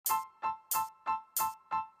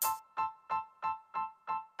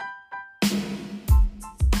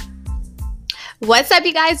What's up,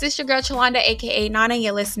 you guys? It's your girl Chalonda, aka Nana.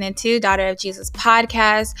 You're listening to Daughter of Jesus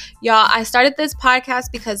podcast. Y'all, I started this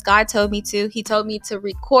podcast because God told me to. He told me to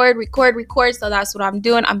record. So that's what I'm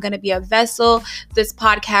doing. I'm going to be a vessel. This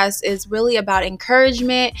podcast is really about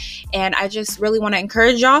encouragement, and I just really want to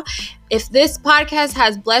encourage y'all. If this podcast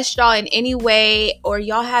has blessed y'all in any way, or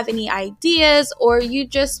y'all have any ideas, or you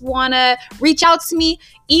just want to reach out to me,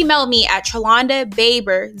 email me at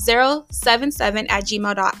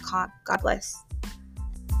chalondababer077@gmail.com. God bless.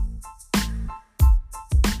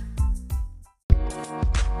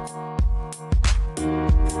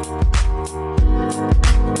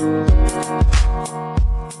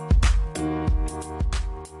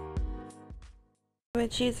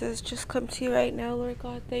 Jesus, just come to you right now, Lord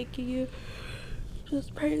God, thanking you,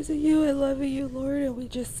 just praising you and loving you, Lord, and we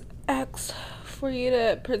just ask for you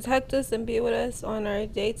to protect us and be with us on our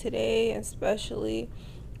day today, and especially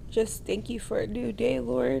just thank you for a new day,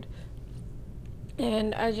 Lord,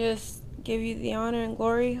 and I just give you the honor and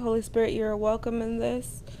glory. Holy Spirit, you are welcome in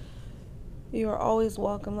this. You are always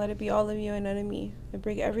welcome. Let it be all of you and none of me. I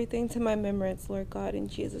bring everything to my remembrance, Lord God, in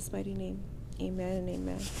Jesus' mighty name. Amen and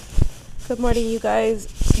amen. Good morning, you guys.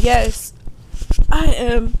 Yes, I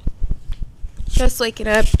am just waking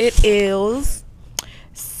up. It is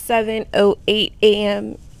 7:08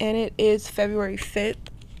 a.m. and it is February 5th.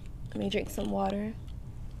 Let me drink some water.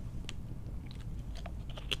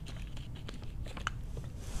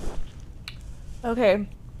 Okay,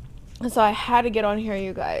 so I had to get on here,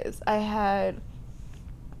 you guys. I had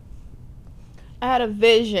a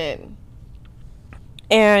vision,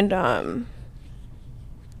 and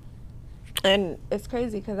it's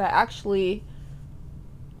crazy because I actually,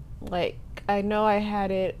 I know I had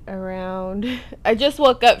it around, I just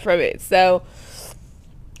woke up from it, so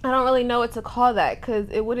I don't really know what to call that, because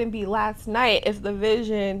it wouldn't be last night if the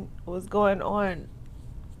vision was going on.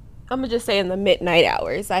 I'm gonna just say in the midnight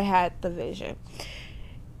hours I had the vision,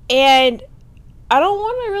 and I don't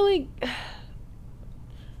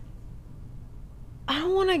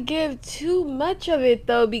want to give too much of it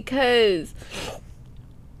though, because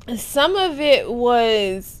some of it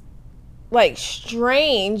was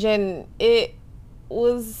strange and it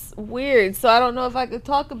was weird, so I don't know if I could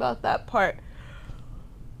talk about that part,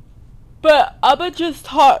 but I'm gonna just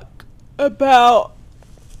talk about,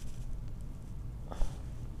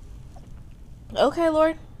 okay,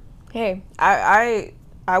 Lord, hey, I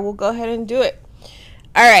will go ahead and do it.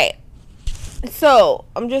 All right, so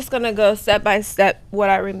I'm just gonna go step by step what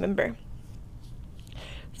I remember.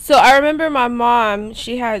 So I remember my mom,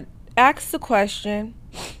 she had asked the question.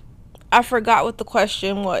 I forgot what the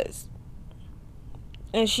question was.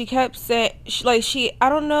 And she kept saying, I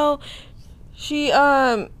don't know,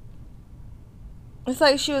 it's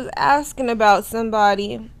like she was asking about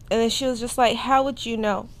somebody. And then she was just like, how would you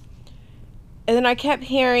know? And then I kept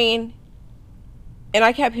hearing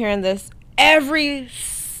this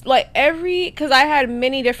because I had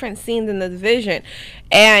many different scenes in the vision,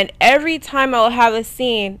 and every time I would have a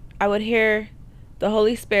scene, I would hear the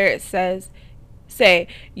Holy Spirit say,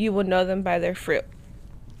 you will know them by their fruit.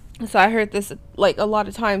 So I heard this a lot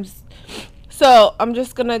of times. So I'm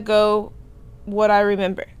just gonna go what I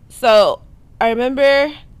remember. So I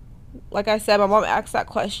remember, like I said, my mom asked that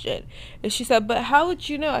question, and she said, but how would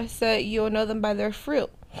you know? I said, you will know them by their fruit.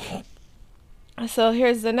 So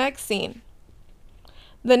here's the next scene.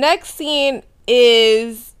 The next scene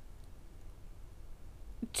is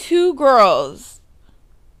two girls,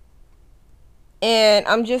 and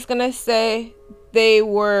I'm just gonna say they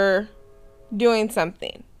were doing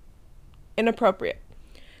something inappropriate.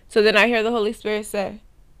 So then I hear the Holy Spirit say,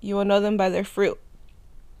 you will know them by their fruit.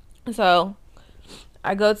 So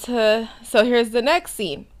I go to, so here's the next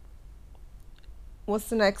scene. What's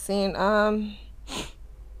the next scene?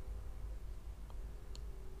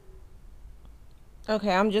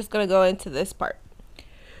 Okay, I'm just gonna go into this part.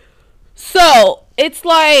 So it's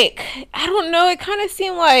I don't know, it kind of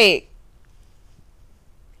seemed like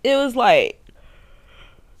it was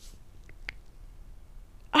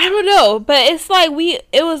I don't know, but it's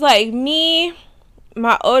it was me,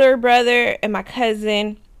 my older brother, and my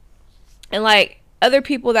cousin, and other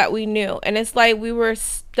people that we knew, and it's we were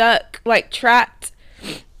stuck, trapped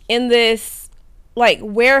in this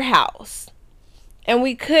warehouse, and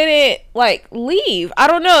we couldn't leave. I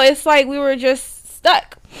don't know, it's we were just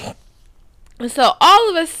stuck. So all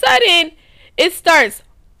of a sudden it starts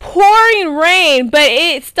pouring rain, but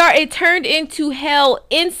it turned into hell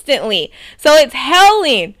instantly. So it's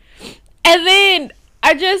hailing, and then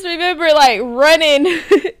I just remember running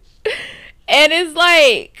and it's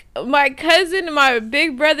my cousin and my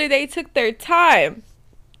big brother, they took their time,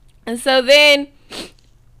 and so then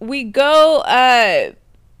we go,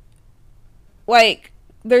 like,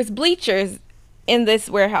 there's bleachers in this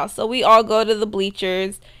warehouse. So we all go to the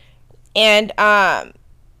bleachers, and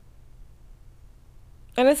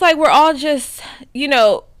it's like we're all just,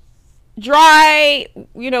 dry.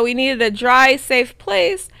 We needed a dry, safe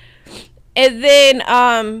place. And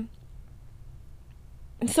then,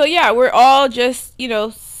 so yeah, we're all just,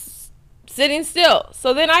 sitting still.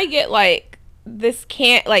 So then I get like this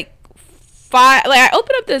five, like I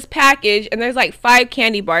open up this package and there's like 5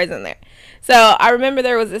 candy bars in there. So I remember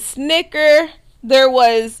there was a Snicker, there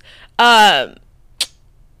was I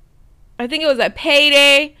think it was a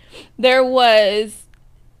Payday, there was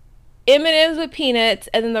M&M's with peanuts,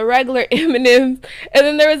 and then the regular M&M's, and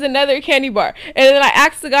then there was another candy bar. And then I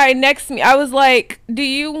asked the guy next to me, I was like, do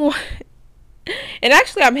you want... And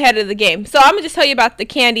actually, I'm ahead of the game. So I'm going to just tell you about the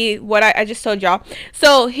candy, what I just told y'all.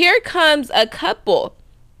 So here comes a couple.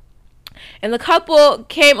 And the couple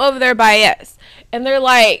came over there by us. And they're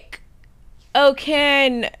like, oh,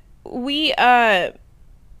 can we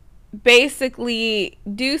basically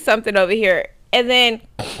do something over here? And then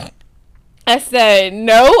I said,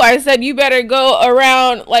 no. I said, you better go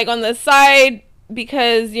around like on the side,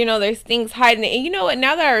 because, there's things hiding. And you know what?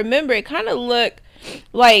 Now that I remember, it kind of looked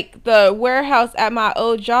like the warehouse at my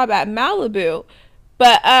old job at Malibu.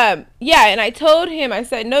 But yeah, and I told him, I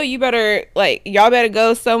said, no, you better, like, y'all better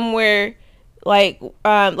go somewhere like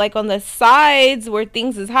on the sides where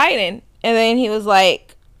things is hiding. And then he was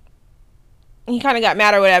like, he kind of got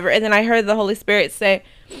mad or whatever. And then I heard the Holy Spirit say,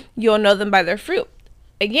 you'll know them by their fruit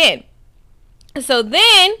again. So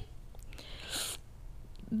then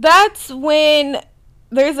that's when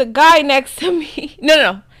there's a guy next to me.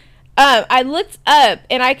 No. I looked up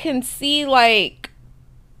and I can see like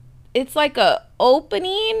it's like a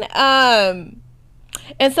opening.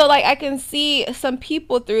 And so like I can see some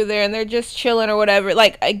people through there and they're just chilling or whatever.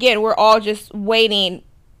 Like, again, we're all just waiting.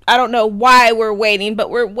 I don't know why we're waiting, but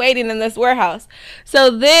we're waiting in this warehouse. So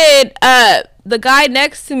then the guy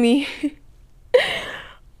next to me,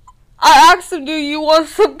 I asked him, do you want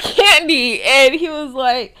some candy? And he was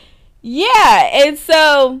like, yeah. And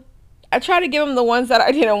so I tried to give him the ones that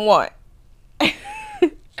I didn't want.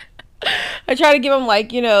 I try to give him,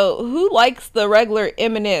 like, who likes the regular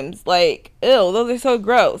M&Ms? Like, ew, those are so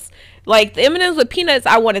gross. Like, the M&Ms with peanuts,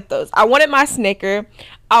 I wanted those. I wanted my Snicker.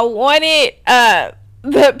 I wanted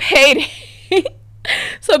the Payday.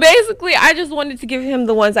 So basically, I just wanted to give him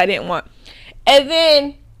the ones I didn't want. And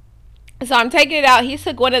then, so I'm taking it out. He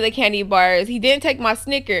took one of the candy bars. He didn't take my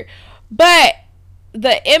Snicker. But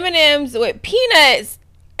the M&Ms with peanuts,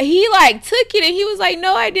 he like took it and he was like,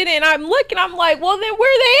 no, I didn't. And I'm looking, I'm like, well, then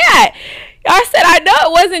where they at? I said, I know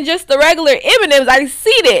it wasn't just the regular M&Ms. I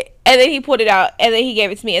seen it. And then he pulled it out and then he gave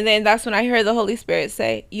it to me. And then that's when I heard the Holy Spirit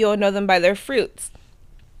say, you'll know them by their fruits.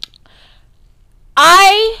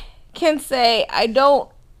 I can say I don't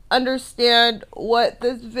understand what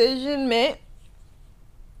this vision meant.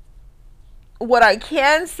 What I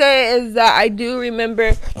can say is that I do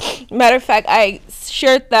remember, matter of fact, I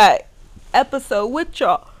shared that episode with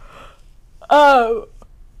y'all. I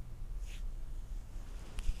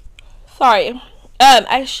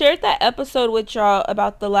shared that episode with y'all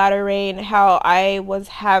about the latter rain, how I was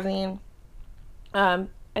having, I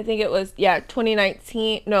think it was,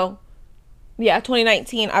 2019, no,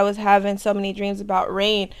 2019, I was having so many dreams about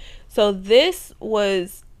rain. So this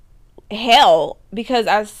was hell, because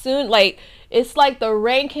as soon, like, it's like the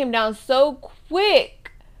rain came down so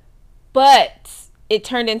quick, but it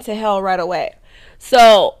turned into hell right away.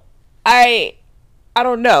 So I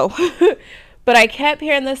don't know. But I kept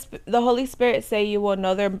hearing the Holy Spirit say, you will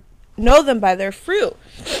know them by their fruit.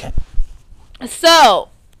 So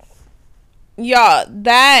y'all,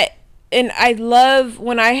 and I love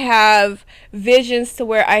when I have visions to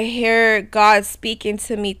where I hear God speaking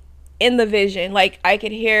to me in the vision. Like, I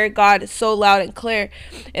could hear God so loud and clear.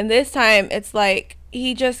 And this time it's like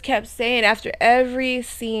he just kept saying after every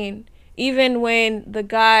scene, even when the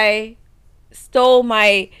guy stole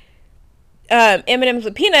my M&Ms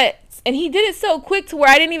with peanuts, and he did it so quick to where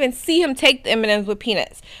I didn't even see him take the M&Ms with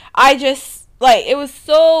peanuts. I just, like, it was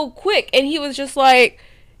so quick, and he was just like,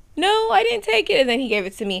 no, I didn't take it. And then he gave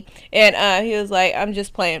it to me, and he was like, I'm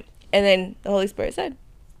just playing. And then the Holy Spirit said,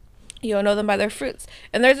 you'll know them by their fruits.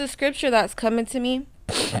 And there's a scripture that's coming to me.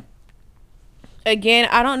 Again,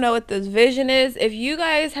 I don't know what this vision is. If you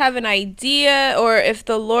guys have an idea, or if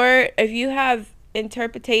you have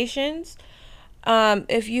interpretations,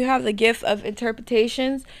 if you have the gift of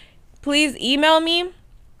interpretations, please email me.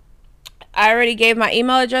 I already gave my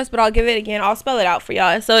email address, but I'll give it again. I'll spell it out for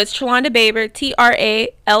y'all. So it's Tralonda Baber, TRALONDA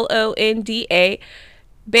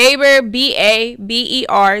Baber,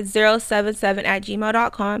 BABER077 at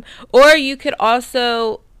gmail.com. Or you could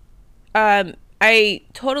also, I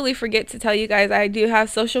totally forget to tell you guys, I do have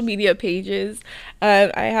social media pages.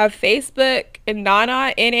 I have Facebook and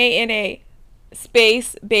Nana, NANA,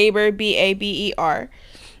 space Baber, BABER.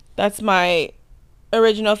 That's my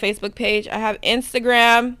original Facebook page. I have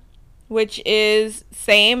Instagram, which is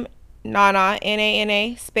same, Nana,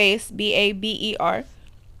 NANA, space BABER.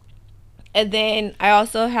 And then I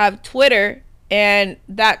also have Twitter, and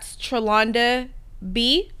that's Trelonda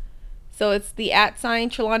B. So it's the @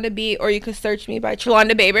 Trelonda B, or you can search me by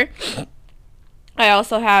Trelonda Baber. I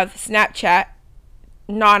also have Snapchat,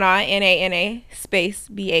 Nana, NANA, space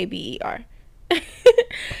BABER.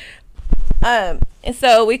 And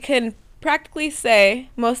so we can practically say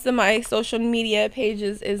most of my social media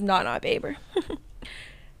pages is Nana Baber.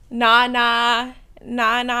 Nana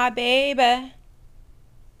Baby.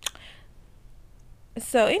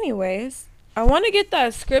 So anyways, I want to get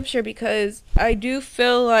that scripture because I do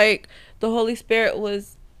feel like the Holy Spirit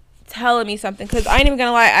was telling me something. Because I ain't even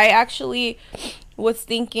gonna lie, I actually was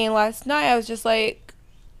thinking last night, I was just like,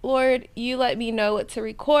 Lord, you let me know what to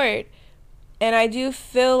record. And I do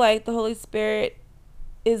feel like the Holy Spirit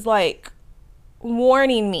is like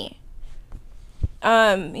warning me.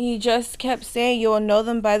 He just kept saying, you will know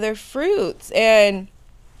them by their fruits. And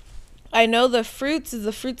I know the fruits is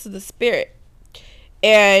the fruits of the Spirit.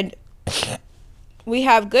 And we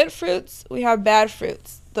have good fruits, we have bad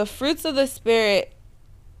fruits. The fruits of the Spirit,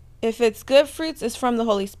 if it's good fruits, it's from the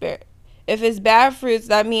Holy Spirit. If it's bad fruits,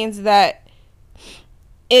 that means that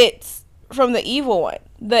it's from the evil one,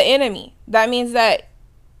 the enemy. That means that,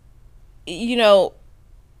 you know,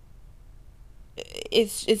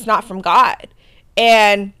 it's not from God.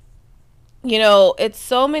 And, you know, it's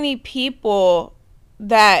so many people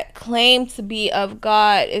that claim to be of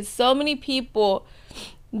God. It's so many people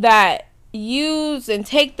that use and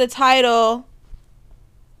take the title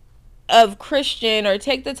of Christian or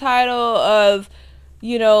take the title of,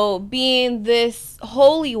 you know, being this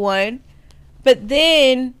holy one. But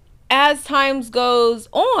then as times goes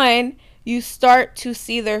on, you start to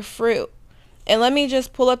see their fruit. And let me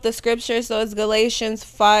just pull up the scripture. So it's Galatians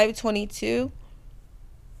 5:22.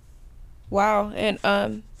 Wow.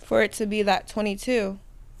 And for it to be that 22.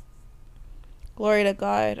 Glory to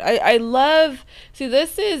God. I love, see,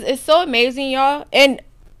 it's so amazing, y'all. And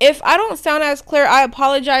if I don't sound as clear, I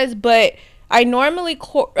apologize, but I normally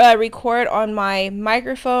record on my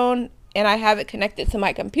microphone and I have it connected to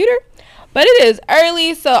my computer, but it is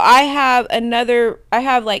early, so I have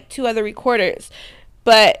like 2 other recorders.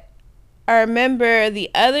 But I remember the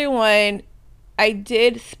other one, I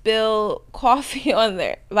did spill coffee on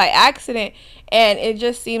there by accident, and it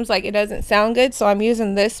just seems like it doesn't sound good, so I'm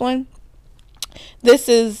using this one. This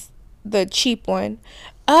is the cheap one.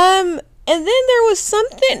 And then there was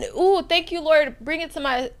something. Ooh, thank you, Lord. Bring it to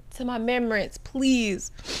my remembrance,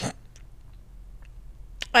 please.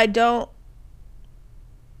 I don't.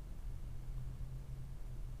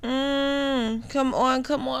 Come on.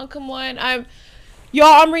 I'm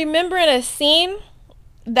remembering a scene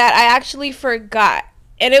that I actually forgot.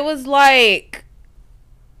 And it was like,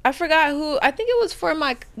 I forgot who. I think it was for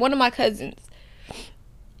one of my cousins.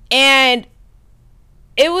 And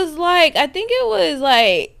it was like, I think it was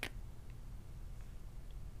like,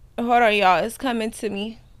 hold on, y'all. It's coming to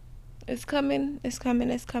me. It's coming.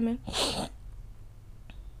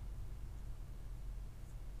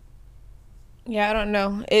 Yeah, I don't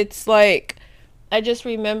know. It's like, I just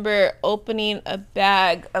remember opening a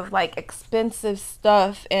bag of like expensive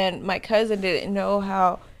stuff, and my cousin didn't know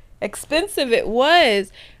how expensive it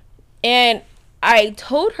was. And I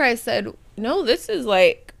told her, I said, no, this is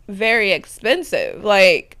like very expensive.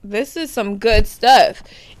 Like, this is some good stuff.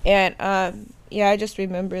 And yeah, I just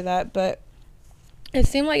remember that. But it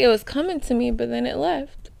seemed like it was coming to me, but then it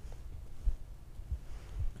left.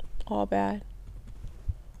 All bad.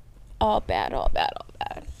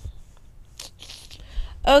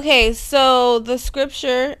 Okay, so the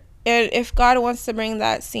scripture, and if God wants to bring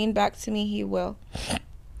that scene back to me, he will.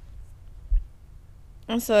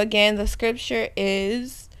 And so again, the scripture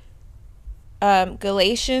is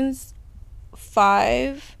Galatians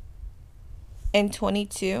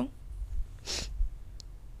 5:22.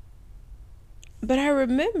 But I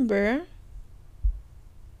remember,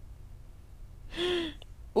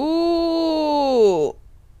 ooh,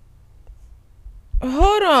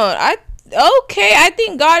 hold on. I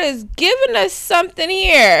think God is giving us something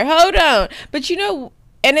here. Hold on. But you know,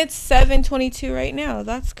 and it's 7:22 right now.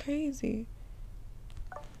 That's crazy.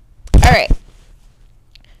 All right.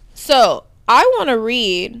 So I want to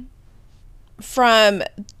read from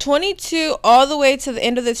 22 all the way to the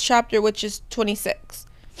end of this chapter, which is 26.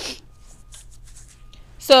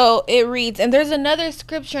 So it reads, and there's another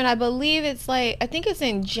scripture, and I believe it's like, I think it's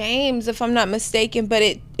in James, if I'm not mistaken, but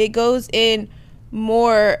it goes in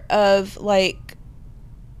more of like,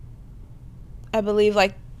 I believe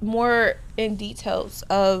like more in details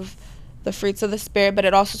of the fruits of the Spirit, but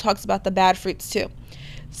it also talks about the bad fruits too.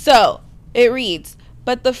 So it reads,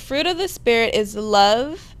 but the fruit of the Spirit is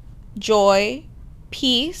love, joy,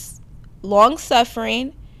 peace,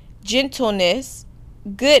 long-suffering, gentleness,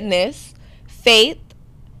 goodness, faith,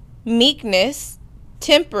 meekness,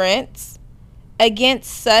 temperance. Against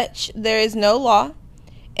such there is no law.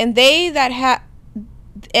 And they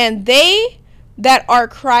that are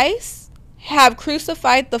Christ have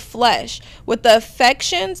crucified the flesh with the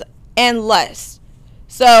affections and lusts.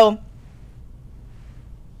 So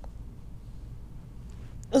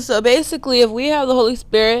basically, if we have the Holy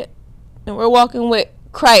Spirit and we're walking with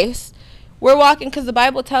Christ, we're walking, because the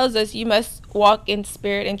Bible tells us you must walk in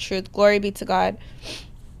spirit and truth. Glory be to God.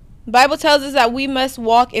 The Bible tells us that we must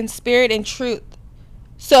walk in spirit and truth.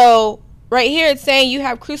 So right here it's saying you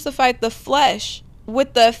have crucified the flesh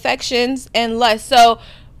with the affections and lusts. So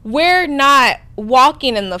we're not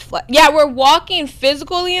walking in the flesh. Yeah, we're walking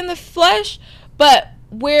physically in the flesh, but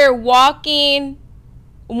we're walking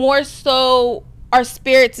more so our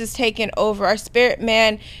spirits is taken over. Our spirit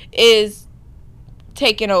man is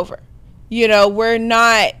taken over. You know, we're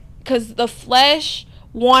not, because the flesh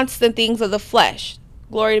wants the things of the flesh.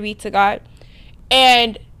 Glory be to God.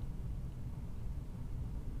 And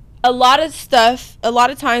a lot of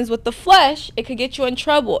times with the flesh, it could get you in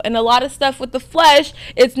trouble. And a lot of stuff with the flesh,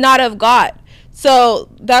 it's not of God. So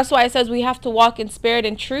that's why it says we have to walk in spirit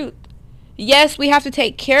and truth. Yes, we have to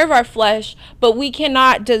take care of our flesh, but we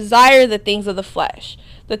cannot desire the things of the flesh.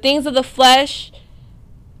 The things of the flesh,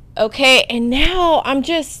 okay, and now I'm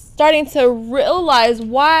just starting to realize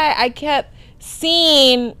why I kept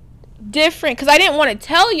seeing different, because I didn't want to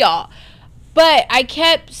tell y'all, but I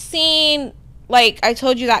kept seeing, like I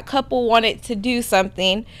told you, that couple wanted to do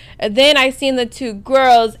something, and then I seen the two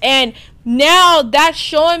girls, and now that's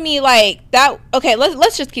showing me like that. Okay,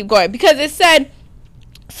 let's just keep going, because it said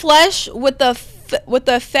flesh with the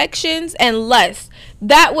affections and lust.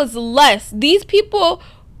 That was lust. These people,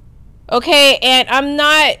 okay, and I'm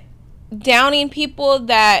not downing people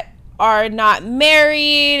that are not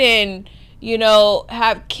married and, you know,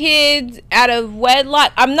 have kids out of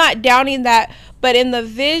wedlock. I'm not downing that, but in the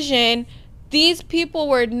vision, these people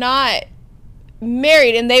were not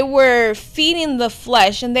married, and they were feeding the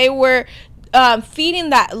flesh, and they were feeding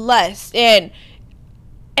that lust, and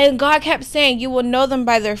God kept saying, you will know them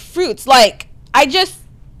by their fruits. Like,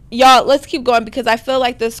 y'all, let's keep going, because I feel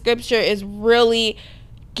like the scripture is really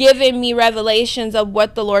giving me revelations of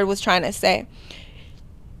what the Lord was trying to say.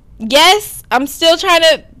 Yes, I'm still trying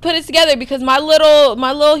to put it together, because my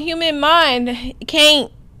little human mind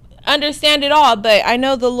can't understand it all, but I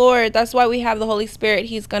know the Lord. That's why we have the Holy Spirit.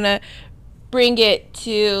 He's gonna make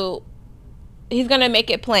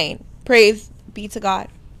it plain. Praise be to God.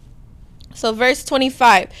 So verse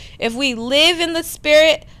 25, if we live in the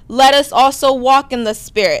Spirit, let us also walk in the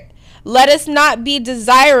Spirit. Let us not be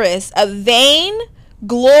desirous of vain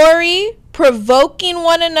glory, provoking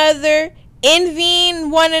one another, envying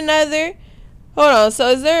one another. Hold on.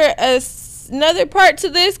 So is there another part to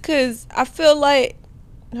this? Because I feel like,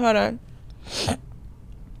 hold on.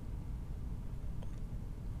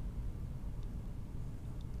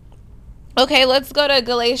 Okay, let's go to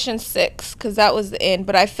Galatians 6, because that was the end.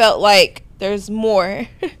 But I felt like there's more.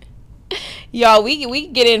 Y'all, we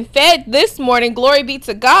getting fed this morning. Glory be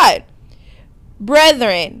to God.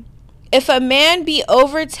 Brethren, if a man be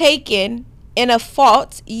overtaken in a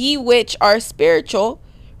fault, ye which are spiritual,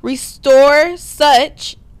 restore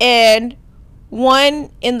such and one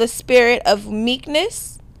in the spirit of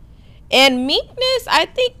meekness. And meekness, I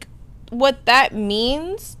think what that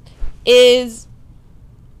means is,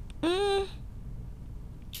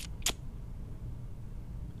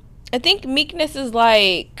 I think meekness is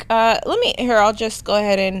like, I'll just go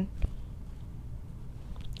ahead and,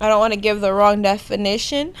 I don't want to give the wrong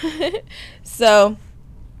definition. So,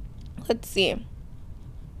 let's see.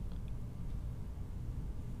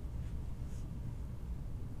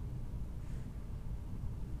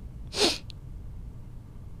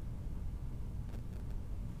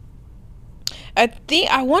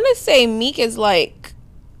 I want to say meek is like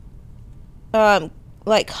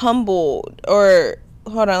humbled, or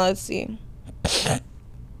hold on, let's see.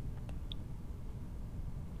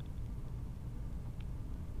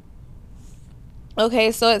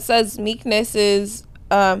 Okay, so it says meekness is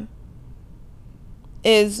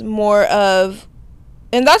is more of,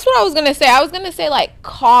 and that's what I was gonna say. I was gonna say like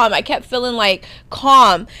calm. I kept feeling like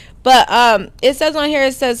calm, but it says on here,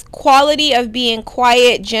 it says quality of being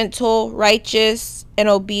quiet, gentle, righteous, and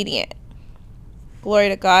obedient. Glory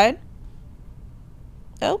to God.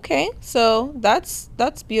 Okay, so that's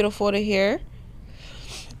beautiful to hear.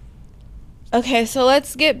 Okay, so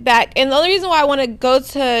let's get back. And the only reason why I want to go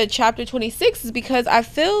to chapter 26 is because I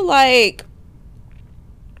feel like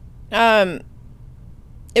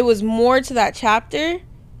it was more to that chapter.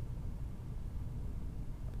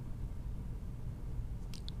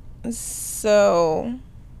 So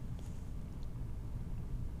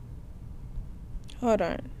hold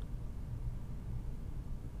on.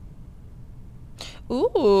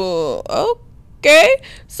 Ooh, okay.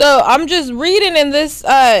 So I'm just reading in this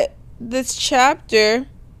this chapter.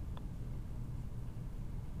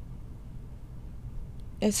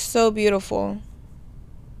 It's so beautiful.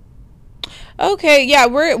 Okay, yeah,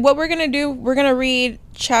 what we're gonna do, we're gonna read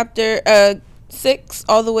chapter 6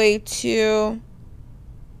 all the way to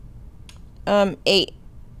 8.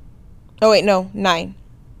 Oh wait, no, 9.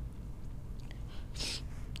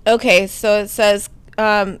 Okay, so it says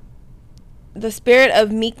the spirit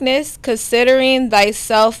of meekness, considering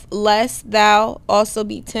thyself lest thou also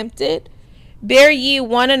be tempted. Bear ye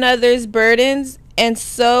one another's burdens, and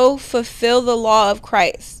so fulfill the law of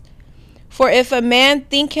Christ. For if a man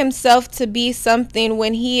think himself to be something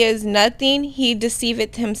when he is nothing, he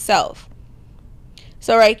deceiveth himself.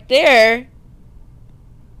 So right there,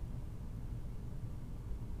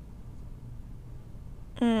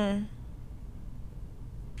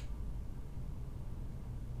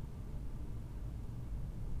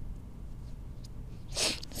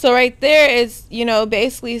 so right there is,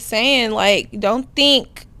 basically saying, like, don't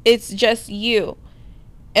think it's just you.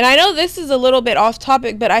 And I know this is a little bit off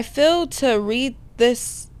topic, but I feel to read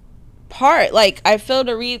this part, like, I feel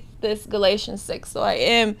to read this Galatians 6, so I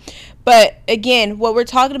am. But again, what we're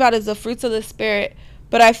talking about is the fruits of the Spirit,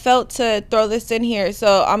 but I felt to throw this in here,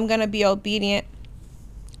 so I'm going to be obedient.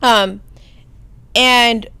 And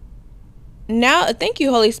now, thank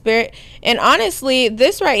you, Holy Spirit. And honestly,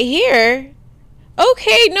 this right here,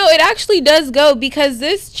 okay, no, it actually does go, because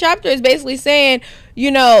this chapter is basically saying,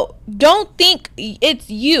 don't think it's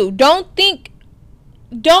you. Don't be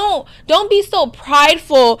so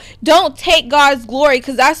prideful. Don't take God's glory,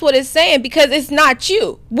 because that's what it's saying, because it's not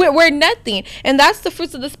you. We're nothing. And that's the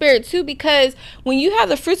fruits of the Spirit too, because when you have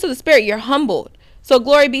the fruits of the Spirit, you're humbled. So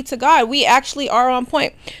glory be to God. We actually are on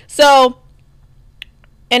point. So,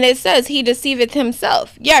 and it says he deceiveth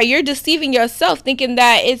himself. Yeah, you're deceiving yourself, thinking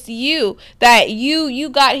that it's you, that you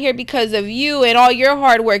got here because of you and all your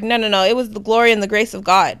hard work. No. It was the glory and the grace of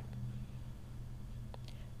God.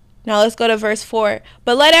 Now let's go to verse 4.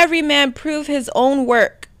 But let every man prove his own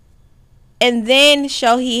work, and then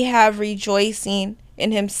shall he have rejoicing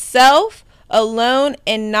in himself alone,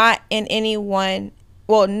 and not in anyone.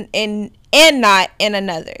 Well, and not in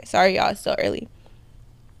another. Sorry, y'all, it's so early.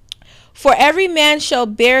 For every man shall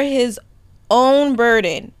bear his own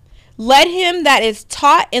burden. Let him that is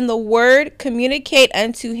taught in the word communicate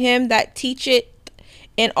unto him that teacheth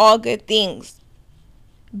in all good things.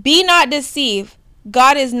 Be not deceived,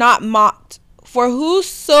 God is not mocked. For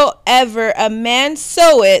whosoever a man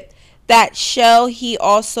soweth, that shall he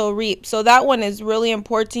also reap. So that one is really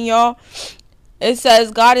important, y'all. It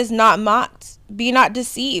says God is not mocked. Be not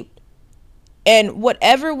deceived. And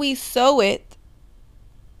whatever we sow it,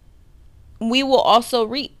 we will also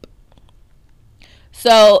reap.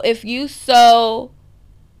 So if you sow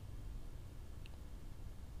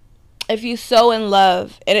in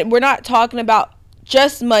love, and we're not talking about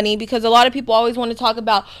just money, because a lot of people always want to talk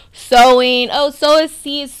about sowing. Oh, sow a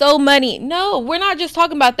seed, sow money. No, we're not just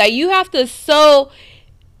talking about that. You have to sow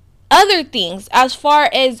other things, as far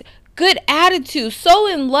as good attitude, sow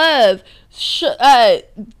in love.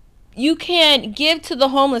 You can give to the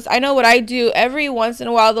homeless. I know what I do. Every once in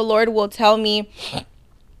a while, the Lord will tell me,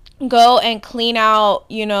 go and clean out,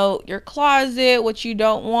 your closet, what you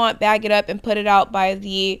don't want, bag it up and put it out by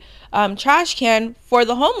the trash can for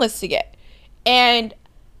the homeless to get. And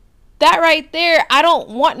that right there, I don't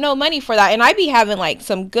want no money for that. And I be having like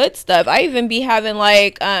some good stuff. I even be having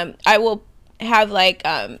like, I will have like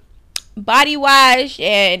body wash,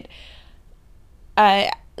 and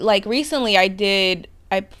like recently I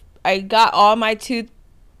got all my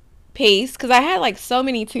toothpaste, because I had like so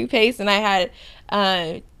many toothpaste, and I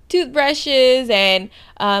had toothbrushes, and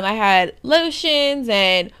I had lotions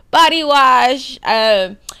and body wash,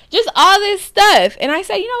 just all this stuff. And I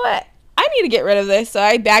said, you know what? I need to get rid of this. So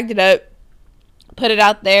I bagged it up, put it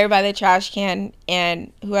out there by the trash can,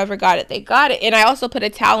 and whoever got it, they got it. And I also put a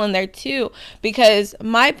towel in there too, because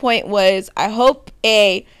my point was, I hope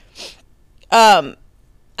a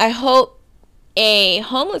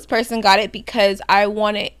homeless person got it, because I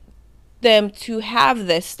wanted them to have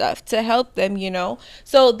this stuff to help them,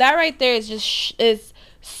 So that right there is just is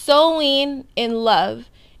sowing in love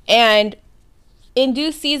and in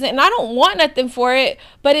due season. And I don't want nothing for it,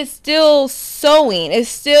 but it's still sowing. It's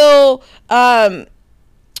still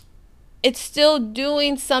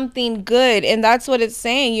doing something good. And that's what it's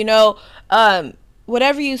saying,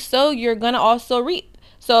 whatever you sow, you're gonna also reap.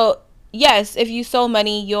 So yes, if you sow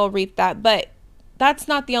money, you'll reap that, but that's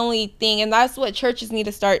not the only thing. And that's what churches need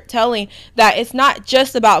to start telling, that it's not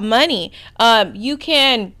just about money. You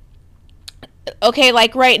can, okay,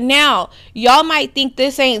 like right now, y'all might think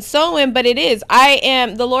this ain't sowing, but it is.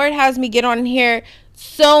 The Lord has me get on here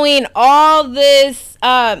sowing all this,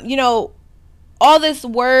 all this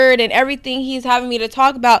word and everything he's having me to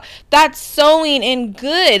talk about. That's sowing in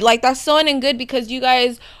good. Like, that's sowing in good, because you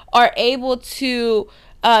guys are able to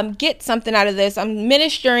get something out of this. I'm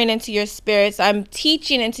ministering into your spirits. I'm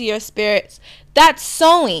teaching into your spirits. That's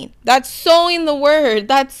sowing. That's sowing the word.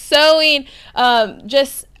 That's sowing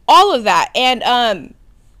just all of that. And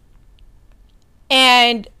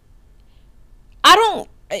I don't,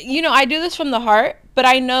 I do this from the heart, but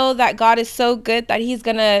I know that God is so good that he's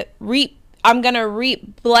going to reap. I'm going to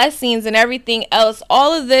reap blessings and everything else.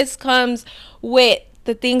 All of this comes with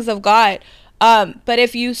the things of God. But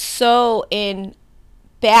if you sow in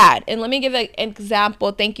bad, and let me give an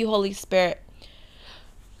example. Thank you, Holy Spirit.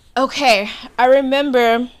 Okay, I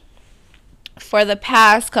remember for the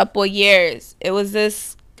past couple years, it was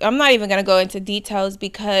this, I'm not even going to go into details,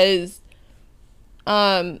 because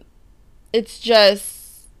it's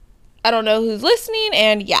just, I don't know who's listening,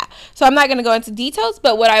 and yeah, so I'm not going to go into details.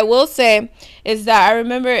 But what I will say is that I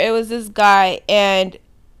remember it was this guy, and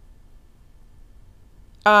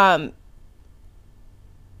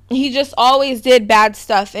he just always did bad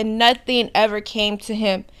stuff, and nothing ever came to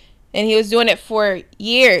him. And he was doing it for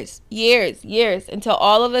years, until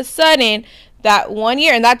all of a sudden, that one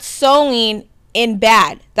year, and that's sowing in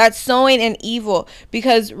bad. That's sowing in evil.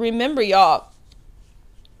 Because remember, y'all,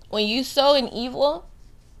 when you sow in evil,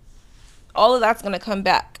 all of that's going to come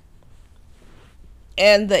back.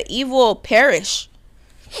 And the evil perish.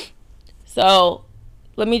 So,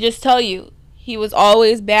 let me just tell you, he was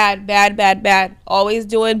always bad. Always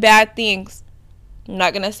doing bad things. I'm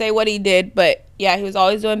not going to say what he did, but yeah, he was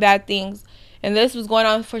always doing bad things. And this was going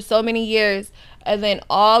on for so many years. And then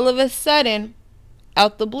all of a sudden,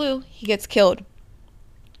 out the blue, he gets killed.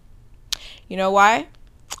 You know why?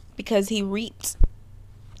 Because he reaped.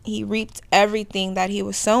 He reaped everything that he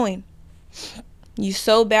was sowing. You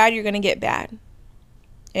sow bad, you're going to get bad.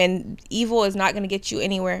 And evil is not going to get you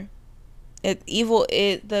anywhere.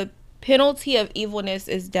 The penalty of evilness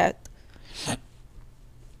is death.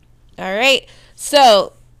 All right.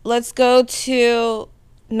 So let's go to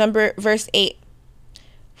verse 8.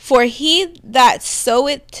 For he that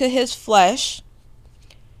soweth to his flesh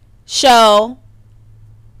shall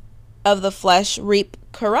of the flesh reap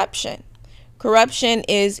corruption. Corruption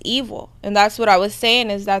is evil. And that's what I was saying,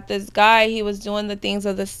 is that this guy, he was doing the things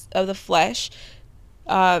of the flesh,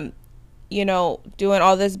 doing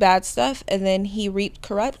all this bad stuff, and then he reaped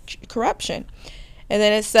corruption. And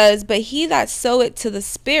then it says, but he that soweth to the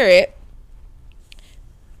Spirit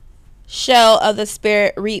shall of the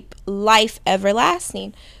Spirit reap life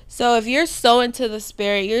everlasting. So if you're sowing to the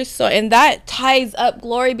Spirit, and that ties up,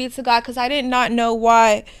 glory be to God, because I did not know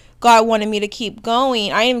why God wanted me to keep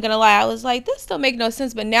going. I ain't even gonna lie, I was like, this don't make no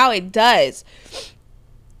sense, but now it does.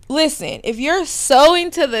 Listen, if you're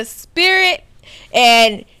sowing to the Spirit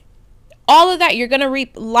and all of that, you're gonna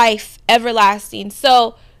reap life everlasting.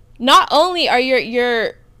 So not only are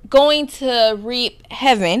you're going to reap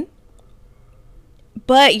heaven,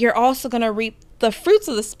 but you're also gonna reap the fruits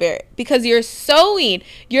of the Spirit, because you're sowing.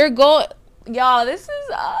 You're going, y'all, this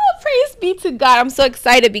is praise be to God. I'm so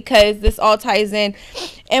excited because this all ties in.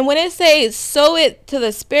 And when it says sow it to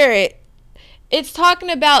the Spirit, it's talking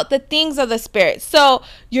about the things of the Spirit. So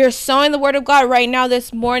you're sowing the word of God right now.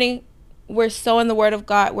 This morning, we're sowing the word of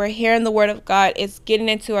God. We're hearing the word of God. It's getting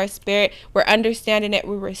into our spirit. We're understanding it.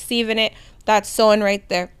 We're receiving it. That's sowing right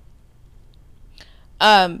there.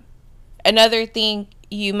 Another thing,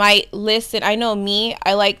 you might listen. I know me,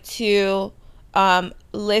 I like to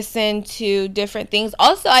listen to different things.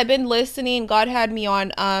 Also, I've been listening. God had me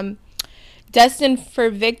on Destined for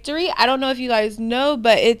Victory. I don't know if you guys know,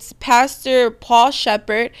 but it's Pastor Paul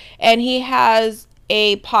Shepherd, and he has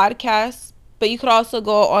a podcast but you could also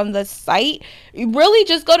go on the site. You really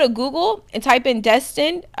just go to Google and type in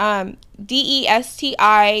Destined,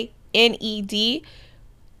 DESTINED, and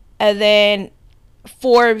then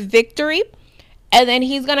for victory. And then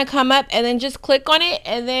he's going to come up, and then just click on it,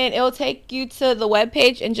 and then it'll take you to the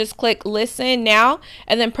webpage, and just click listen now,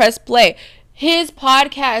 and then press play. His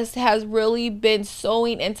podcast has really been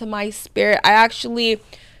sowing into my spirit.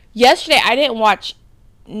 Yesterday I didn't watch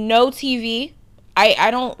no TV.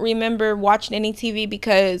 I don't remember watching any TV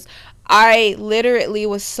because I literally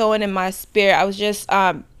was sowing in my spirit. I was just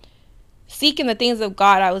seeking the things of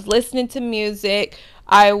God. I was listening to music.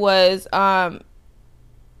 I was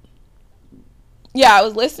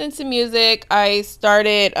listening to music. I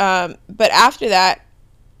started but after that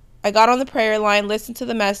I got on the prayer line, listened to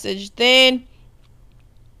the message. Then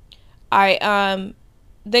I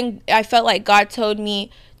felt like God told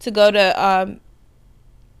me to go to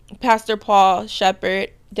Pastor Paul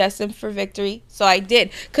Shepherd, Destined for Victory. So I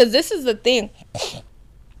did, because this is the thing.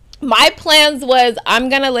 My plans was I'm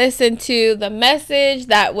going to listen to the message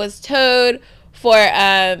that was told for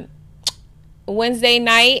Wednesday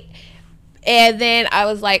night. And then I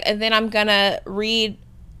was like, and then I'm going to read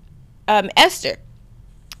Esther.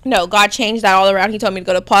 No, God changed that all around. He told me to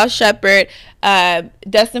go to Paul Shepherd,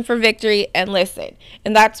 Destined for Victory, and listen.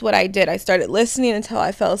 And that's what I did. I started listening until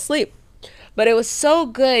I fell asleep. But it was so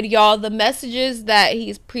good, y'all. The messages that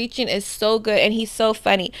he's preaching is so good, and he's so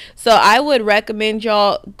funny. So I would recommend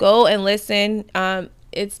y'all go and listen.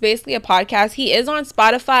 It's basically a podcast. He is on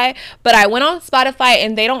Spotify, but I went on Spotify,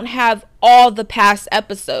 and they don't have all the past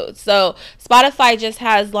episodes. So Spotify just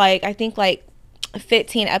has I think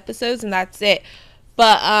 15 episodes, and that's it.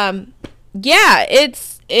 But yeah,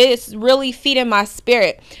 it's really feeding my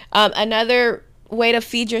spirit. Another way to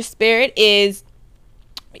feed your spirit is,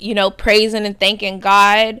 praising and thanking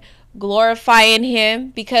God, glorifying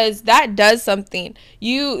him, because that does something.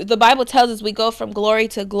 The Bible tells us we go from glory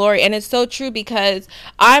to glory, and it's so true, because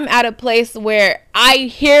I'm at a place where I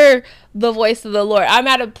hear the voice of the Lord. I'm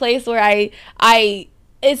at a place where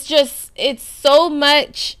it's so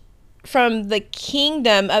much from the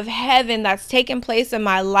kingdom of heaven that's taken place in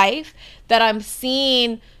my life that I'm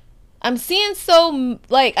seeing so,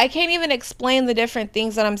 I can't even explain the different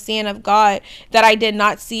things that I'm seeing of God that I did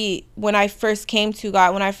not see when I first came to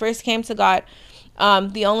God. When I first came to God,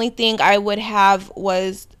 the only thing I would have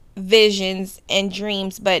was visions and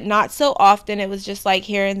dreams, but not so often. It was just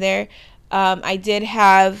here and there. I did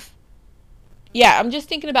have, I'm just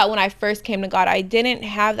thinking about when I first came to God. I didn't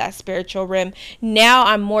have that spiritual realm. Now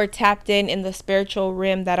I'm more tapped in the spiritual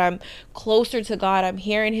realm, that I'm closer to God. I'm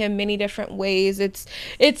hearing him many different ways. It's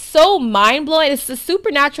so mind-blowing. It's the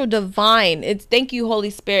supernatural divine. Thank you, Holy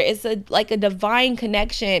Spirit. It's a divine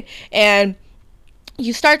connection. And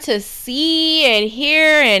you start to see and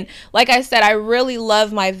hear, and like I said, I really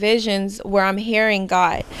love my visions where I'm hearing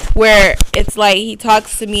God, where it's he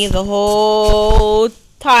talks to me the whole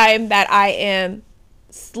time that I am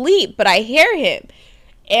asleep, but I hear him,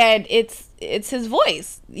 and it's his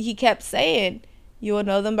voice. He kept saying, you will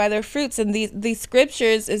know them by their fruits. And these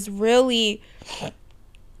scriptures is really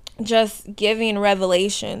just giving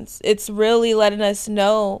revelations. It's really letting us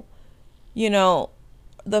know,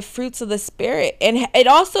 the fruits of the Spirit. And it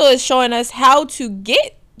also is showing us how to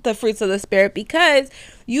get the fruits of the Spirit, because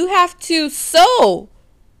you have to sow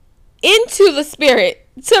into the Spirit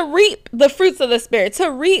to reap the fruits of the Spirit,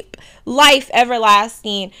 to reap life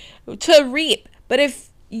everlasting, to reap. But if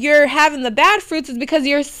you're having the bad fruits, it's because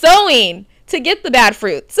you're sowing to get the bad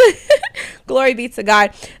fruits. Glory be to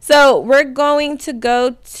God. So we're going to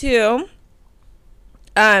go to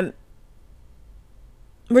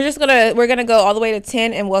we're gonna go all the way to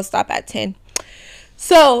 10, and we'll stop at 10.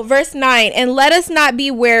 So verse 9, and let us not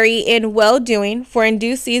be weary in well doing, for in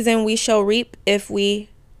due season we shall reap if we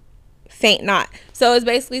faint not. So it's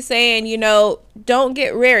basically saying, don't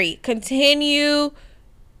get weary. Continue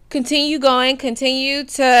going. Continue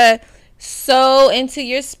to sow into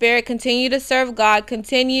your spirit. Continue to serve God.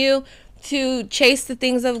 Continue to chase the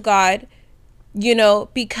things of God,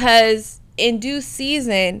 because in due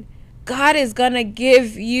season, God is going to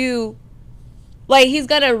give you, he's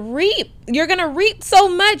going to reap. You're going to reap so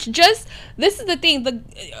much. This is the thing.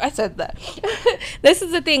 I said that. This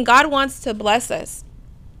is the thing. God wants to bless us.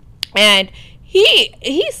 And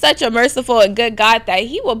he's such a merciful and good God that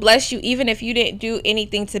he will bless you even if you didn't do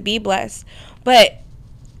anything to be blessed. But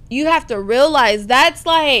you have to realize that's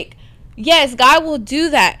yes, God will do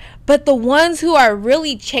that. But the ones who are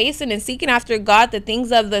really chasing and seeking after God, the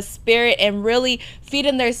things of the Spirit, and really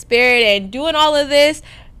feeding their spirit and doing all of this,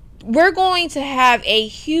 we're going to have a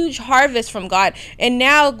huge harvest from God. And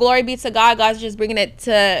now, glory be to God, God's just bringing it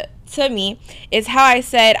to to me is how I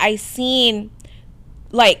said I seen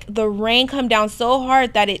like the rain come down so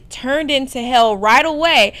hard that it turned into hell right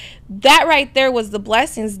away. That right there was the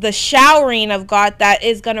blessings, the showering of God that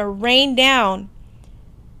is going to rain down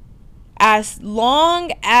as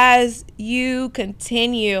long as you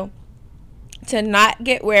continue to not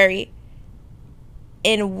get weary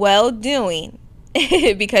in well doing.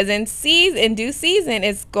 Because in due season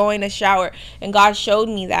it's going to shower, and God showed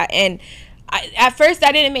me that. And at first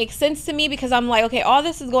that didn't make sense to me, because I'm like, okay, all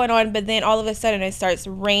this is going on, but then all of a sudden it starts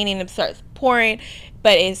raining, it starts pouring,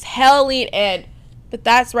 but it's hailing, but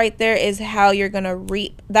that's right there is how you're gonna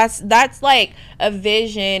reap. That's like a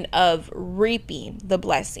vision of reaping the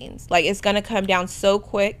blessings. Like, it's gonna come down so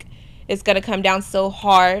quick, it's gonna come down so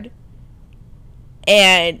hard,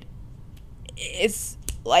 and it's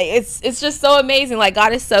like it's just so amazing. Like,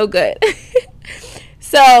 God is so good.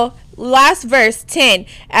 So last verse 10,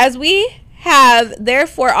 as we have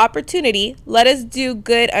therefore opportunity, let us do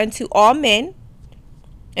good unto all men.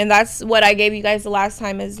 And that's what I gave you guys the last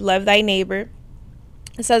time, is love thy neighbor.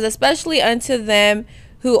 It says, especially unto them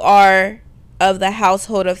who are of the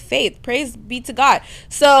household of faith. Praise be to God.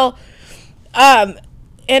 So and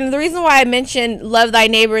the reason why I mentioned love thy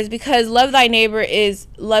neighbor is because love thy neighbor is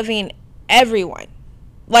loving everyone.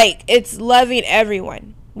 Like, it's loving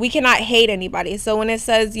everyone. We cannot hate anybody. So when it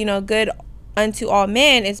says, good unto all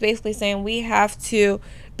men, it's basically saying we have to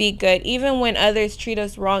be good even when others treat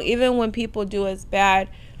us wrong, even when people do us bad.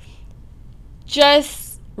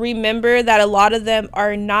 Just remember that a lot of them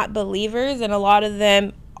are not believers, and a lot of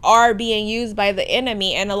them are being used by the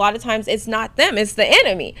enemy, and a lot of times it's not them, it's the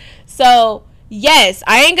enemy. So yes,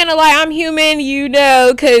 I ain't gonna lie, I'm human,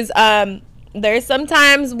 because there's some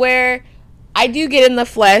times where I do get in the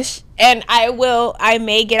flesh, and I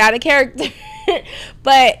may get out of character.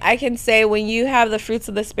 But I can say, when you have the fruits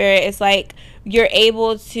of the Spirit, it's like you're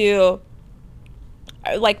able to,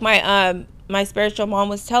 like my spiritual mom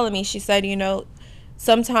was telling me, she said,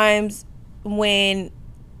 sometimes when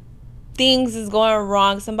things is going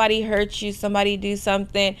wrong, somebody hurts you, somebody do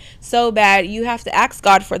something so bad, you have to ask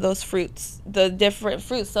God for those fruits, the different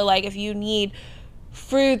fruits. So like, if you need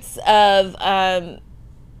fruits of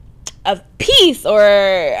peace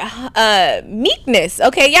or meekness,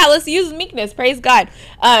 okay, yeah, let's use meekness, praise God.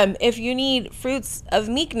 If you need fruits of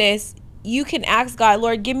meekness, you can ask God,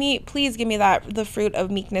 Lord, please give me the fruit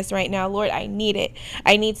of meekness right now. Lord, I need it.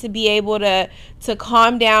 I need to be able to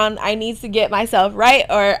calm down. I need to get myself right,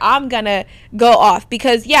 or I'm gonna go off.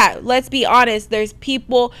 Because yeah, let's be honest, there's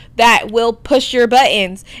people that will push your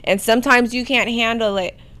buttons, and sometimes you can't handle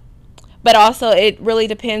it. But also, it really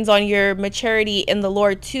depends on your maturity in the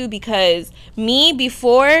Lord too, because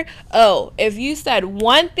before, if you said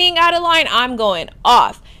one thing out of line, I'm going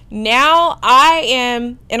off. Now I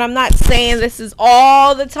am, and I'm not saying this is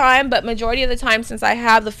all the time, but majority of the time, since I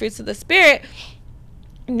have the fruits of the Spirit,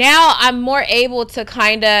 now I'm more able to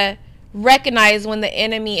kind of recognize when the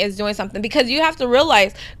enemy is doing something, because you have to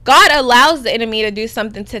realize God allows the enemy to do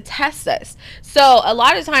something to test us. So a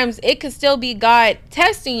lot of times it could still be God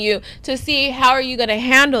testing you to see how are you going to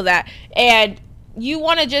handle that, and you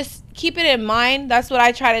want to just keep it in mind. That's what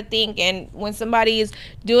I try to think. And when somebody is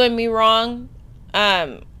doing me wrong,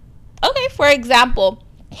 okay, for example,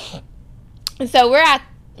 so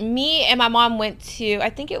me and my mom went to, I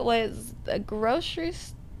think it was the grocery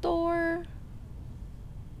store.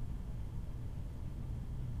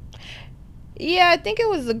 Yeah, I think it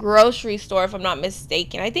was the grocery store, if I'm not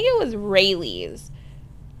mistaken. I think it was Rayleigh's.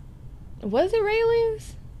 Was it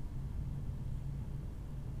Rayleigh's?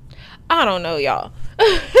 I don't know, y'all.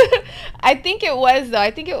 I think it was, though.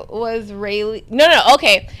 I think it was Rayleigh. No,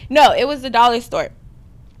 okay. No, it was the dollar store.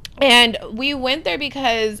 And we went there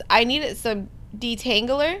because I needed some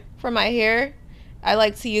detangler for my hair. I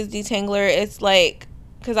like to use detangler. It's like,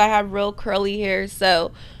 because I have real curly hair,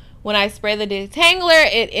 so when I spray the detangler,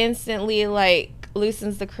 it instantly like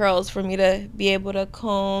loosens the curls for me to be able to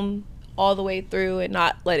comb all the way through and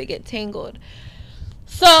not let it get tangled.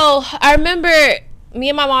 So I remember me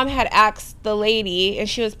and my mom had asked the lady, and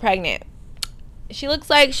she was pregnant. She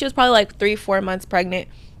looks like she was probably like 3-4 months pregnant.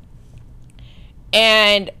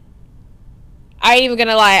 And I ain't even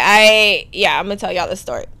gonna lie, I'm gonna tell y'all the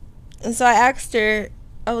story. And so I asked her,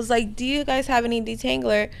 I was like, do you guys have any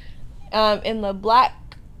detangler in the black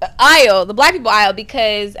aisle, the black people aisle?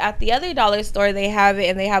 Because at the other dollar store they have it,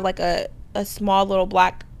 and they have like a small little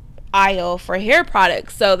black aisle for hair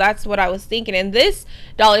products. So that's what I was thinking. And this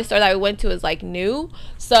dollar store that we went to is like new,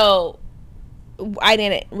 so I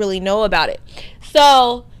didn't really know about it.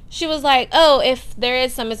 So she was like, oh, if there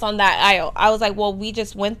is some, it's on that aisle. I was like, well, we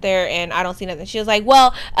just went there and I don't see nothing. She was like,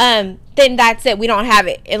 well, then that's it. We don't have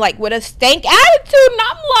it. And like with a stank attitude. And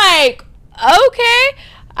I'm like, okay.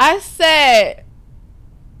 I said,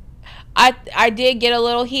 I did get a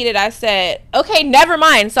little heated. I said, okay, never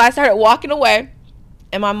mind. So I started walking away,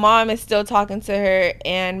 and my mom is still talking to her.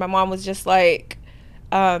 And my mom was just like,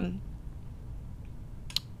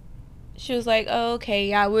 she was like, oh, okay,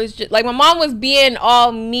 yeah, it was just like, my mom was being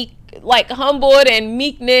all meek, like humbled and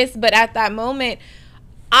meekness. But at that moment,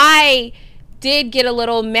 I did get a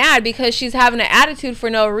little mad because she's having an attitude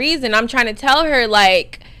for no reason. I'm trying to tell her,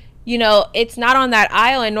 like, you know, it's not on that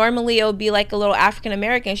aisle, and normally it'll be like a little African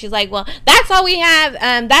American. She's like, well, that's all we have.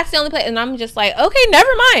 That's the only place. And I'm just like, okay,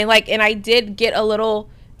 never mind. Like, and I did get a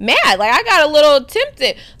little mad. Like, I got a little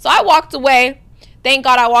tempted. So I walked away. Thank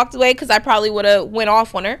God I walked away, because I probably would have went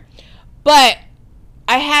off on her. But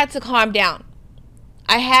I had to calm down.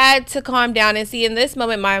 I had to calm down. And see, in this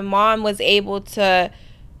moment, my mom was able to,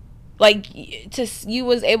 you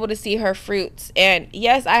was able to see her fruits. And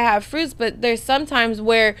yes, I have fruits, but there's sometimes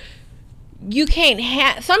where you can't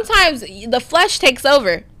have, sometimes the flesh takes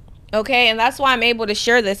over. Okay, and that's why I'm able to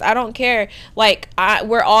share this. I don't care. Like,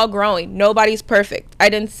 we're all growing. Nobody's perfect. I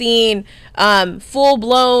done seen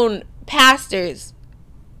full-blown pastors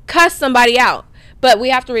cuss somebody out. But we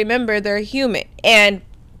have to remember they're human. And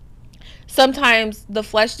sometimes the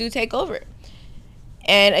flesh do take over.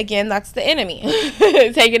 And again, that's the enemy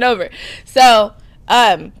taking over. So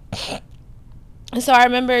I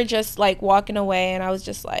remember just like walking away, and I was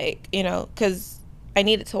just like, you know, because I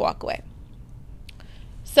needed to walk away.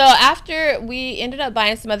 So after we ended up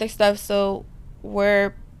buying some other stuff, so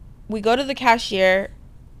we go to the cashier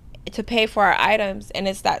to pay for our items, and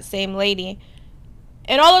it's that same lady.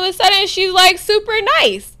 And all of a sudden, she's like super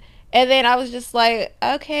nice. And then I was just like,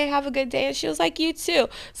 okay, have a good day. And she was like, you too.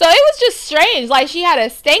 So it was just strange. Like, she had a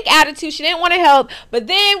stank attitude. She didn't want to help. But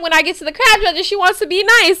then when I get to the crab register, she wants to be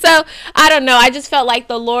nice. So I don't know. I just felt like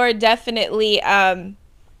the Lord definitely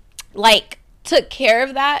took care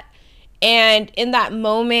of that. And in that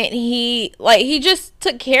moment, he just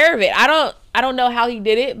took care of it. I don't know how he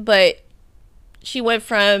did it, but she went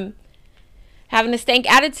from having a stank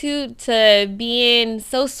attitude to being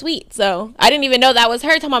so sweet. So I didn't even know that was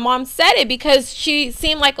her till my mom said it, because she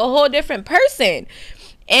seemed like a whole different person.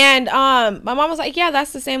 And my mom was like, yeah,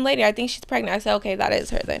 that's the same lady. I think she's pregnant. I said, okay, that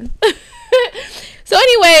is her then. So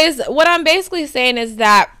anyways, what I'm basically saying is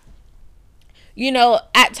that, you know,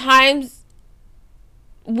 at times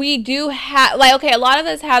we do have, like, okay, a lot of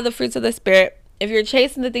us have the fruits of the Spirit. If you're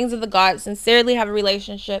chasing the things of the God, sincerely have a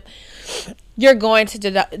relationship, you're going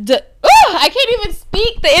to I can't even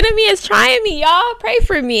speak. The enemy is trying me, y'all. Pray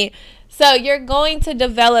for me. So you're going to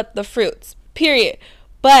develop the fruits, period.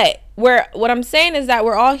 But what I'm saying is that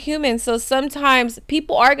we're all human. So sometimes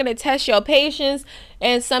people are going to test your patience,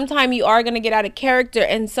 and sometimes you are going to get out of character,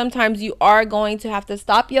 and sometimes you are going to have to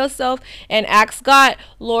stop yourself and ask God,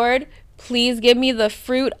 Lord, please give me the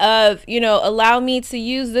fruit of, you know, allow me to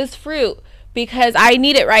use this fruit, because I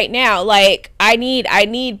need it right now. Like, I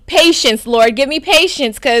need patience, Lord. Give me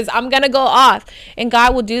patience, because I'm going to go off. And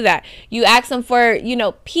God will do that. You ask him for, you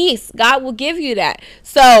know, peace. God will give you that.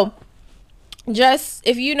 So just,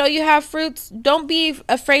 if you know you have fruits, don't be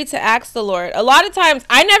afraid to ask the Lord. A lot of times,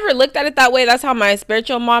 I never looked at it that way. That's how my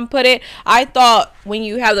spiritual mom put it. I thought when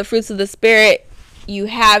you have the fruits of the Spirit, you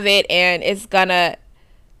have it, and it's gonna,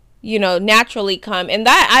 you know, naturally come. And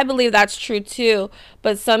that, I believe that's true too.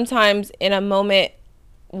 But sometimes in a moment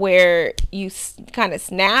where you kind of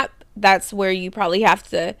snap, that's where you probably have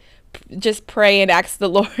to just pray and ask the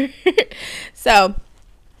Lord. So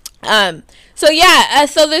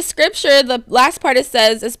this scripture, the last part, it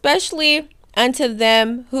says, especially unto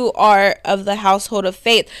them who are of the household of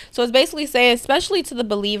faith. So it's basically saying, especially to the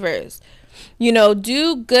believers, you know,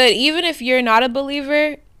 do good. Even if you're not a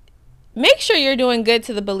believer, make sure you're doing good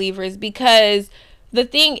to the believers, because the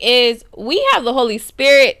thing is, we have the Holy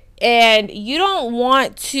Spirit, and you don't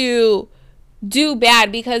want to do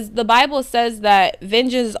bad, because the Bible says that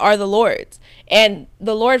vengeance are the Lord's, and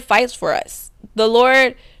the Lord fights for us. The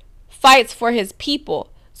Lord fights for his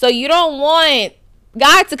people. So you don't want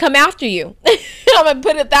God to come after you. I'm going to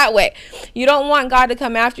put it that way. You don't want God to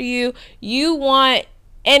come after you. You want,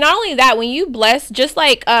 and not only that, when you bless, just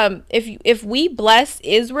like if we bless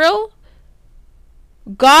Israel,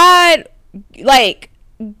 God, like,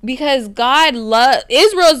 because God loves,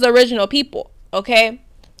 Israel is the original people, okay?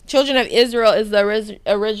 Children of Israel is the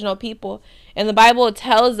original people. And the Bible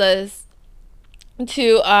tells us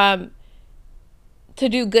to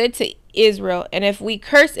do good to Israel. And if we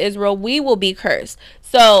curse Israel, we will be cursed.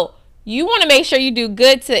 So you want to make sure you do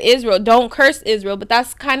good to Israel. Don't curse Israel. But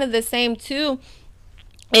that's kind of the same too,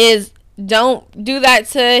 is don't do that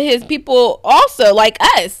to his people also, like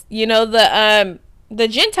us. You know, the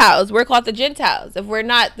Gentiles. We're called the Gentiles. If we're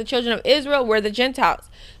not the children of Israel, we're the Gentiles.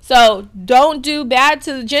 So don't do bad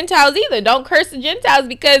to the Gentiles either. Don't curse the Gentiles,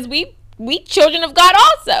 because we children of God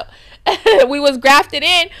also. We was grafted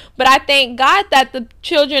in, but I thank God that the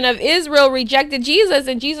children of Israel rejected Jesus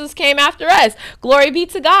and Jesus came after us. Glory be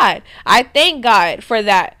to God. I thank God for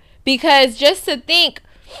that, because just to think,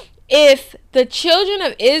 if the children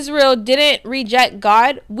of Israel didn't reject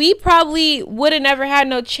God, we probably would have never had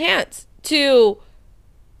no chance to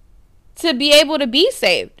be able to be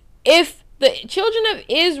saved. If the children of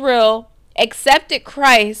Israel accepted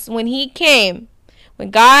Christ when he came, when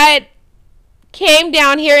God came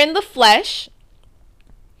down here in the flesh,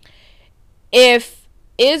 if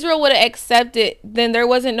Israel would have accepted, then there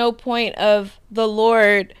wasn't no point of the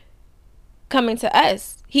Lord coming to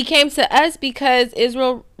us. He came to us because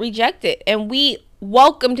Israel rejected, and we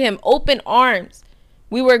welcomed him open arms.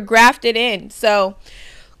 We were grafted in. So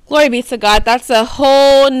glory be to God. That's a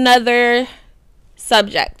whole nother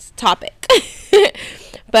topic.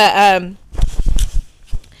 But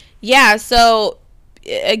yeah, so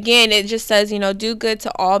again, it just says, do good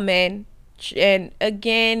to all men. And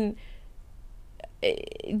again,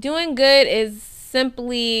 doing good is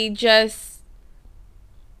simply just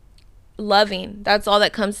loving. That's all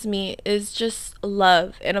that comes to me, is just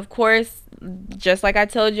love. And of course, just like I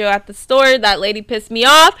told you at the store, that lady pissed me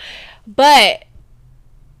off, but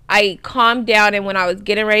I calmed down, and when I was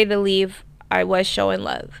getting ready to leave, I was showing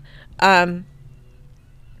love.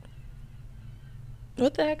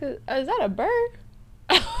 What the heck is that, a bird?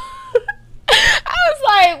 I was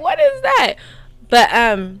like, what is that? But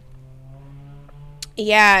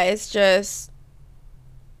yeah, it's just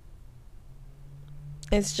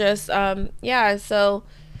yeah, so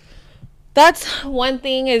that's one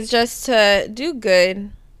thing, is just to do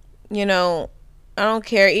good. I don't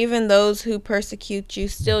care, even those who persecute you,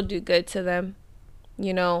 still do good to them.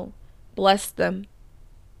 Bless them.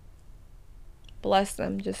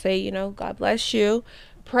 Just say, God bless you.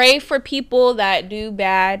 Pray for people that do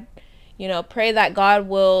bad. Pray that God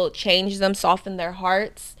will change them, soften their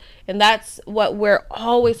hearts. And that's what we're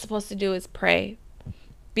always supposed to do, is pray.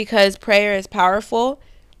 Because prayer is powerful.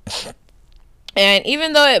 And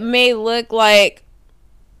even though it may look like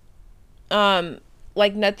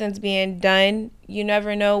nothing's being done, you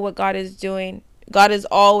never know what God is doing. God is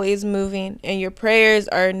always moving, and your prayers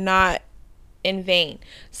are not in vain.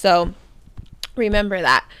 So remember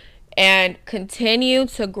that, and continue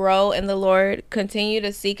to grow in the Lord. Continue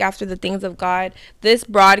to seek after the things of God. This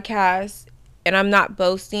broadcast, and I'm not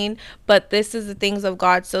boasting, but this is the things of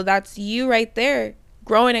God. So that's you right there,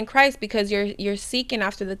 growing in Christ, because you're seeking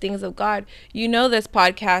after the things of God. This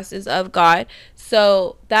podcast is of God,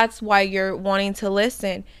 so that's why you're wanting to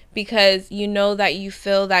listen, because that you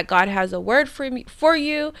feel that God has a word for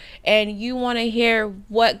you, and you want to hear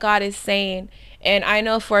what God is saying. And I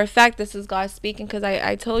know for a fact this is God speaking, because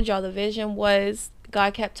I told y'all the vision was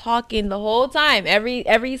God kept talking the whole time.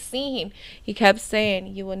 Every scene, he kept saying,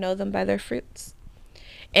 you will know them by their fruits.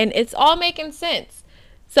 And it's all making sense.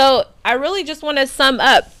 So I really just want to sum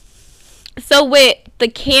up. So with the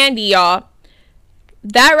candy, y'all,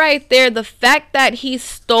 that right there, the fact that he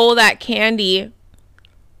stole that candy,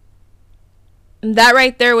 that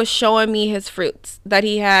right there was showing me his fruits, that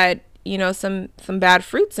he had, some bad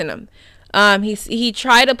fruits in him. He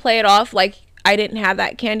tried to play it off like I didn't have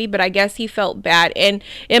that candy, but I guess he felt bad. And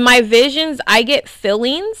in my visions, I get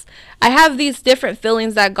feelings. I have these different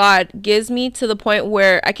feelings that God gives me, to the point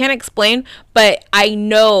where I can't explain, but I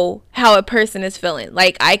know how a person is feeling.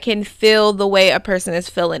 Like, I can feel the way a person is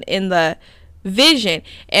feeling in the vision.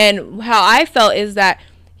 And how I felt is that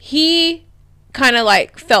he kind of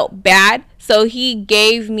felt bad. So he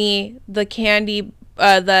gave me the candy,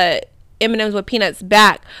 the M&Ms with peanuts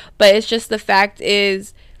back. But it's just, the fact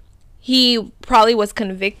is, he probably was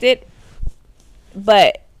convicted,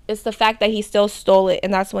 but it's the fact that he still stole it.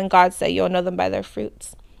 And that's when God said, you'll know them by their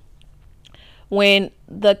fruits. When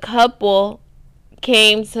the couple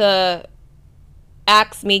came to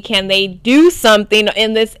ask me, can they do something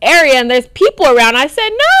in this area, and there's people around, I said,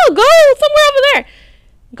 no, go somewhere over there.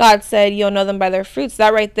 God said, you'll know them by their fruits.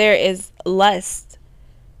 That right there is lust.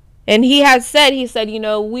 And he said,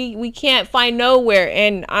 we can't find nowhere.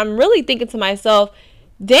 And I'm really thinking to myself,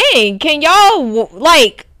 dang, can y'all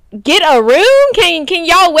get a room? Can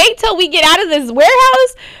y'all wait till we get out of this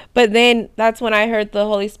warehouse? But then that's when I heard the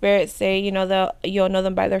Holy Spirit say, you'll know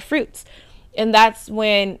them by their fruits. And that's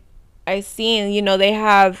when I seen, they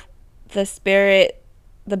have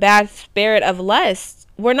the the bad spirit of lust.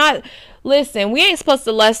 Listen, we ain't supposed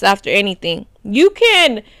to lust after anything. You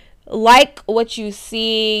can like what you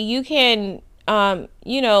see. You can,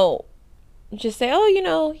 just say,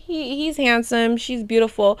 oh, he's handsome, she's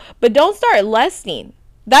beautiful, but don't start lusting.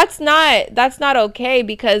 That's not okay,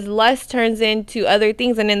 because lust turns into other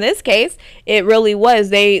things. And in this case, it really was.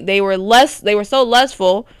 They were so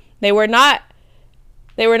lustful. They were not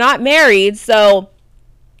married, so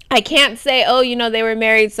I can't say, they were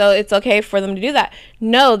married, so it's okay for them to do that.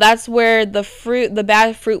 No, that's where the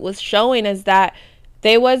bad fruit was showing, is that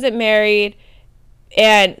they wasn't married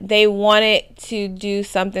and they wanted to do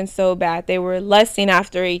something so bad. They were lusting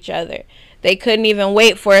after each other. They couldn't even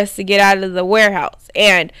wait for us to get out of the warehouse.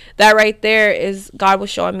 And that right there is God was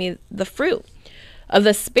showing me the fruit of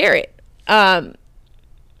the spirit, and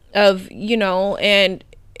it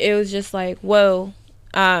was just like, whoa.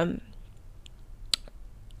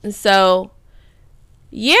 So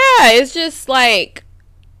yeah, it's just like,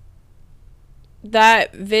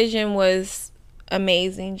 that vision was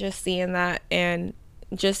amazing, just seeing that, and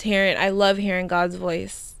just I love hearing God's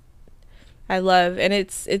voice. And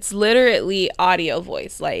it's literally audio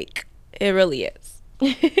voice, like, it really is.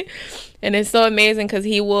 And it's so amazing, because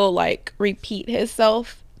he will like repeat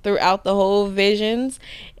himself throughout the whole visions,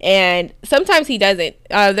 and sometimes he doesn't.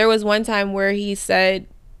 There was one time where he said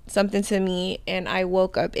something to me and I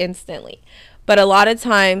woke up instantly, but a lot of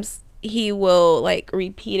times he will like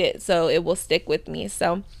repeat it, so it will stick with me.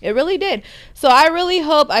 So it really did. So I really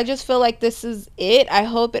hope, I just feel like this is it. I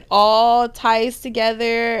hope it all ties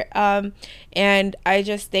together, and I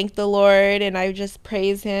just thank the Lord, and I just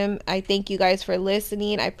praise him. I thank you guys for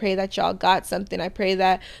listening. I pray that y'all got something. I pray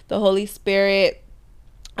that the Holy Spirit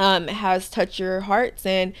has touched your hearts,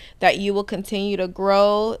 and that you will continue to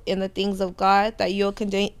grow in the things of God, that you'll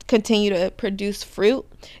continue to produce fruit,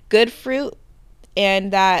 good fruit,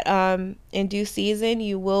 and that in due season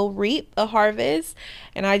you will reap a harvest.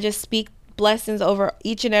 And I just speak blessings over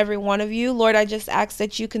each and every one of you. Lord, I just ask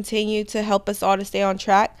that you continue to help us all to stay on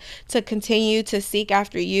track, to continue to seek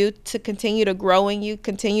after you, to continue to grow in you,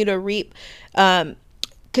 continue to reap,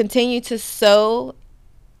 continue to sow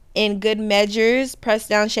in good measures, pressed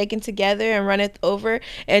down, shaken together, and runneth over,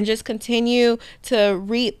 and just continue to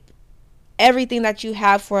reap everything that you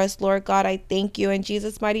have for us, Lord God. I thank you in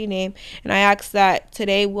Jesus' mighty name. And I ask that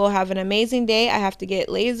today we'll have an amazing day. I have to get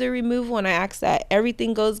laser removal, and I ask that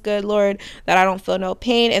everything goes good, Lord, that I don't feel no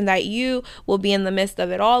pain, and that you will be in the midst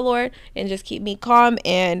of it all, Lord, and just keep me calm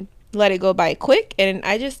and let it go by quick. And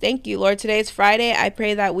I just thank you, Lord. Today is Friday. I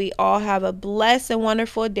pray that we all have a blessed and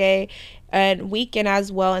wonderful day and weekend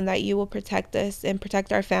as well, and that you will protect us and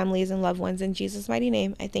protect our families and loved ones. In Jesus' mighty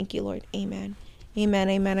name, I thank you, Lord. Amen. Amen,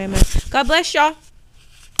 amen, amen. God bless y'all.